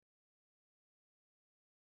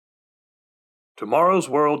Tomorrow's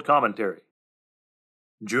World Commentary,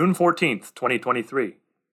 June 14th, 2023.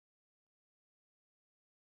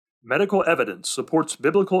 Medical Evidence Supports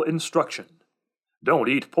Biblical Instruction. Don't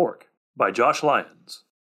Eat Pork, by Josh Lyons.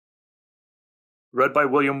 Read by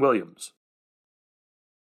William Williams.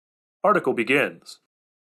 Article begins.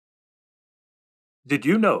 Did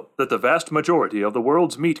you know that the vast majority of the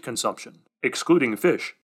world's meat consumption, excluding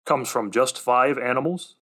fish, comes from just 5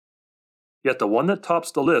 animals? Yet the one that tops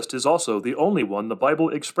the list is also the only one the Bible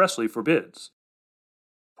expressly forbids: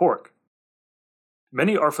 pork.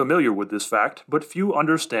 Many are familiar with this fact, but few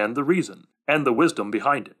understand the reason and the wisdom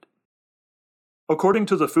behind it. According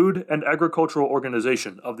to the Food and Agricultural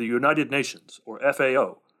Organization of the United Nations, or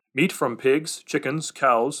FAO, meat from pigs, chickens,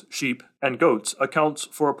 cows, sheep, and goats accounts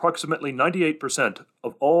for approximately 98%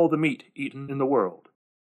 of all the meat eaten in the world.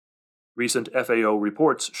 Recent FAO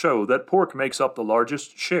reports show that pork makes up the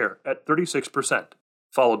largest share at 36%,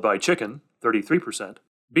 followed by chicken, 33%,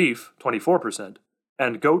 beef, 24%,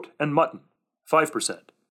 and goat and mutton, 5%.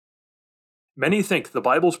 Many think the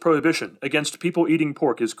Bible's prohibition against people eating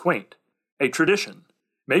pork is quaint, a tradition,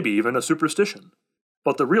 maybe even a superstition.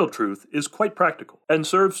 But the real truth is quite practical and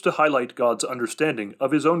serves to highlight God's understanding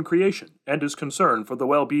of His own creation and His concern for the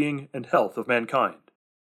well-being and health of mankind.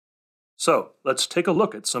 So, let's take a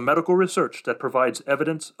look at some medical research that provides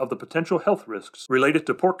evidence of the potential health risks related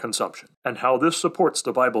to pork consumption and how this supports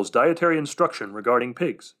the Bible's dietary instruction regarding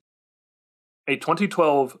pigs. A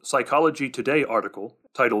 2012 Psychology Today article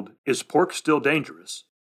titled, "Is Pork Still Dangerous?"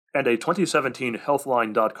 and a 2017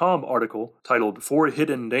 Healthline.com article titled 4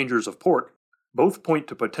 Hidden Dangers of Pork both point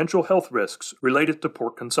to potential health risks related to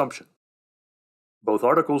pork consumption. Both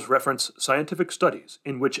articles reference scientific studies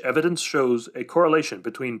in which evidence shows a correlation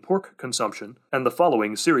between pork consumption and the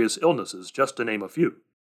following serious illnesses, just to name a few: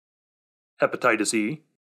 hepatitis E,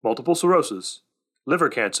 multiple sclerosis, liver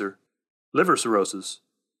cancer, liver cirrhosis,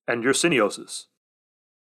 and yersiniosis.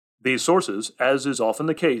 These sources, as is often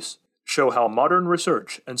the case, show how modern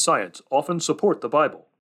research and science often support the Bible,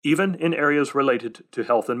 even in areas related to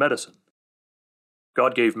health and medicine.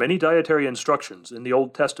 God gave many dietary instructions in the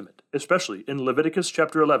Old Testament, especially in Leviticus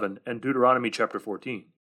chapter 11 and Deuteronomy chapter 14.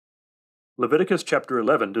 Leviticus chapter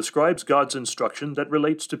 11 describes God's instruction that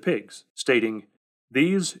relates to pigs, stating,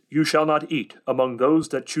 "These you shall not eat among those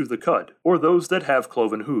that chew the cud, or those that have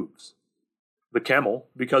cloven hooves. The camel,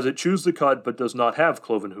 because it chews the cud but does not have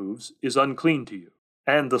cloven hooves, is unclean to you.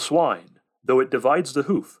 And the swine, though it divides the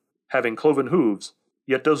hoof, having cloven hooves,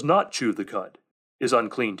 yet does not chew the cud, is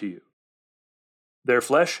unclean to you. Their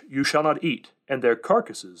flesh you shall not eat, and their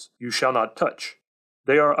carcasses you shall not touch.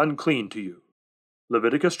 They are unclean to you."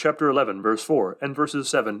 Leviticus chapter 11, verse 4, and verses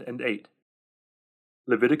 7 and 8.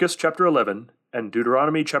 Leviticus chapter 11 and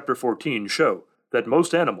Deuteronomy chapter 14 show that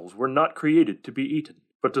most animals were not created to be eaten,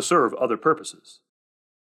 but to serve other purposes.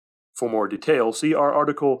 For more detail, see our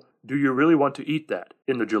article, "Do You Really Want to Eat That?"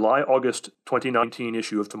 in the July-August 2019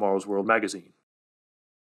 issue of Tomorrow's World magazine.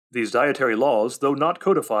 These dietary laws, though not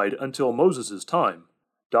codified until Moses' time,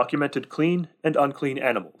 documented clean and unclean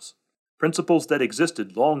animals, principles that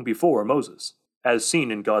existed long before Moses, as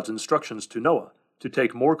seen in God's instructions to Noah to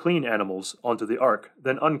take more clean animals onto the ark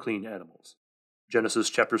than unclean animals. Genesis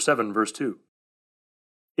chapter 7, verse 2.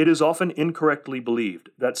 It is often incorrectly believed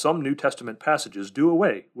that some New Testament passages do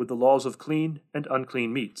away with the laws of clean and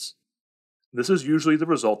unclean meats. This is usually the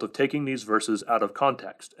result of taking these verses out of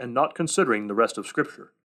context and not considering the rest of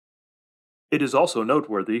Scripture. It is also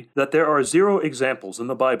noteworthy that there are 0 examples in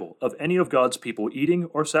the Bible of any of God's people eating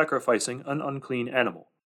or sacrificing an unclean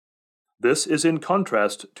animal. This is in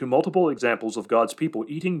contrast to multiple examples of God's people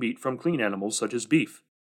eating meat from clean animals such as beef.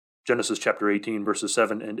 Genesis chapter 18 verses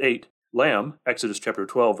 7 and 8, lamb, Exodus chapter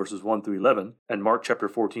 12 verses 1 through 11, and Mark chapter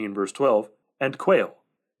 14 verse 12, and quail,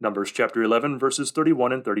 Numbers chapter 11 verses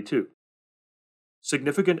 31 and 32.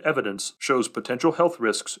 Significant evidence shows potential health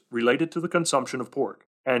risks related to the consumption of pork,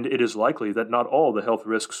 and it is likely that not all the health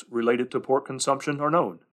risks related to pork consumption are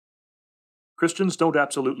known. Christians don't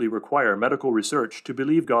absolutely require medical research to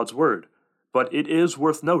believe God's Word, but it is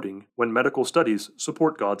worth noting when medical studies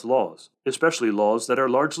support God's laws, especially laws that are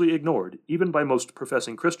largely ignored even by most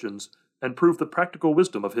professing Christians and prove the practical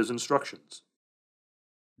wisdom of His instructions.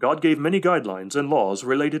 God gave many guidelines and laws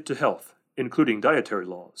related to health, including dietary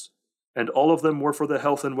laws, and all of them were for the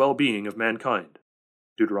health and well-being of mankind.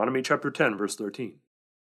 Deuteronomy chapter 10, verse 13.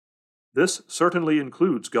 This certainly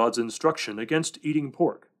includes God's instruction against eating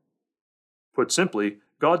pork. Put simply,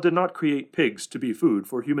 God did not create pigs to be food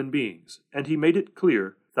for human beings, and He made it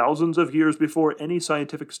clear, thousands of years before any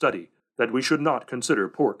scientific study, that we should not consider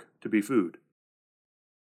pork to be food.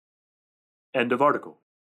 End of article.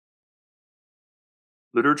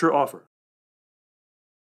 Literature offer.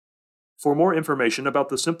 For more information about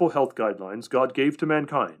the simple health guidelines God gave to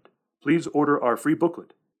mankind, please order our free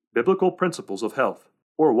booklet, Biblical Principles of Health,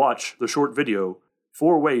 or watch the short video,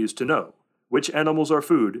 4 Ways to Know Which Animals Are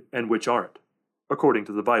Food and Which Aren't, according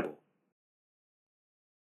to the Bible.